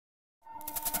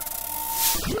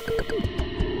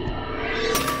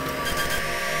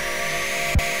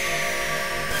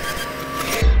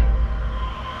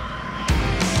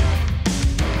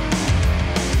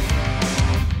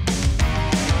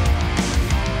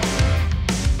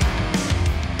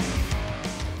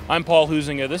I'm Paul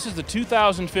Huizinga. This is the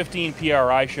 2015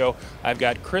 PRI show. I've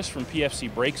got Chris from PFC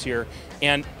Brakes here,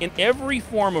 and in every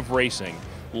form of racing,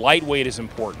 lightweight is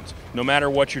important. No matter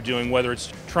what you're doing, whether it's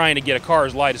trying to get a car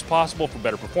as light as possible for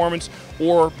better performance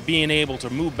or being able to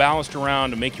move ballast around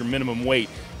to make your minimum weight,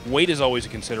 weight is always a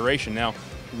consideration. Now,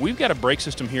 we've got a brake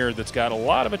system here that's got a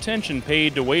lot of attention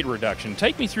paid to weight reduction.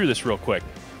 Take me through this real quick.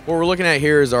 What we're looking at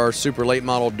here is our super late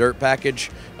model dirt package.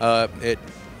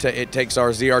 It takes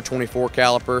our ZR24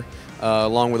 caliper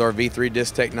along with our V3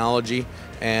 disc technology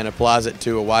and applies it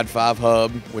to a wide 5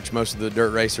 hub, which most of the dirt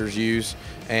racers use,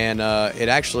 and it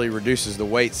actually reduces the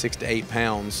weight 6 to 8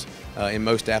 pounds in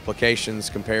most applications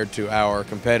compared to our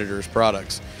competitors'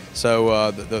 products.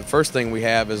 So the first thing we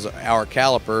have is our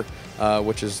caliper,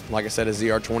 which is, like I said, a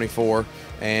ZR24,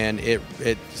 and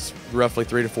it's roughly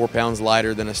 3 to 4 pounds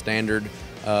lighter than a standard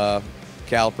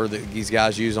caliper that these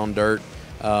guys use on dirt.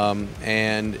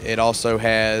 And it also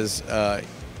has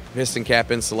piston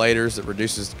cap insulators that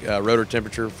reduces rotor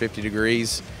temperature 50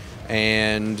 degrees,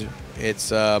 and it's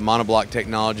monoblock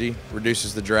technology,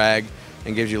 reduces the drag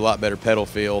and gives you a lot better pedal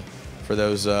feel for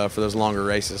those longer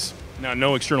races. Now,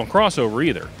 no external crossover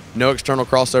either. No external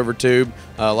crossover tube.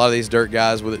 A lot of these dirt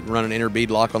guys run an inner bead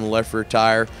lock on the left rear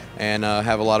tire and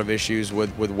have a lot of issues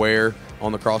with wear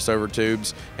on the crossover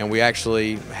tubes, and we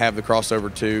actually have the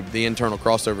crossover tube, the internal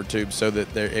crossover tube, so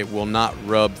that it will not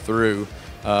rub through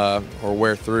or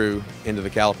wear through into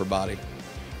the caliper body.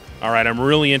 All right, I'm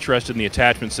really interested in the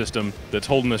attachment system that's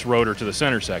holding this rotor to the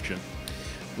center section.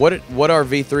 What our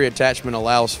V3 attachment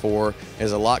allows for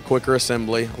is a lot quicker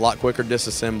assembly, a lot quicker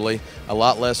disassembly, a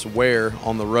lot less wear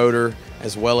on the rotor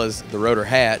as well as the rotor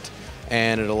hat,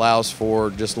 and it allows for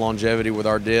just longevity with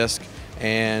our disc,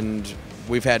 and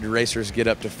we've had racers get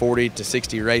up to 40 to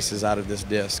 60 races out of this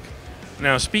disc.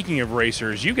 Now, speaking of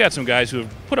racers, you've got some guys who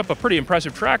have put up a pretty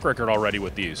impressive track record already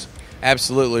with these.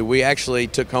 Absolutely. We actually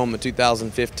took home the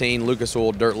 2015 Lucas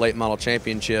Oil Dirt Late Model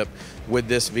Championship with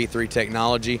this V3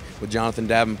 technology with Jonathan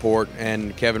Davenport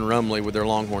and Kevin Rumley with their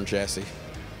Longhorn chassis.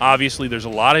 Obviously, there's a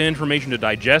lot of information to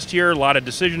digest here, a lot of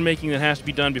decision making that has to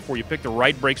be done before you pick the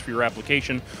right brakes for your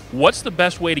application. What's the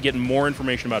best way to get more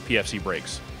information about PFC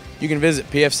Brakes? You can visit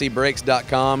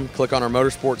pfcbrakes.com, click on our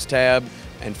Motorsports tab,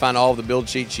 and find all of the build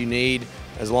sheets you need,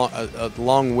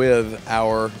 along with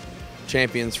our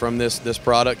champions from this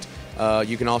product.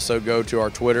 You can also go to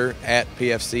our Twitter at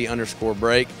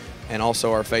PFC_brake and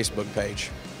also our Facebook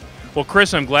page. Well,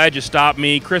 Chris, I'm glad you stopped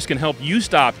me. Chris can help you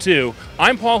stop too.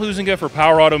 I'm Paul Huizinga for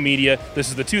Power Automedia. This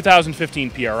is the 2015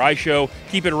 PRI show.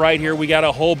 Keep it right here. We got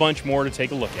a whole bunch more to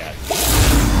take a look at.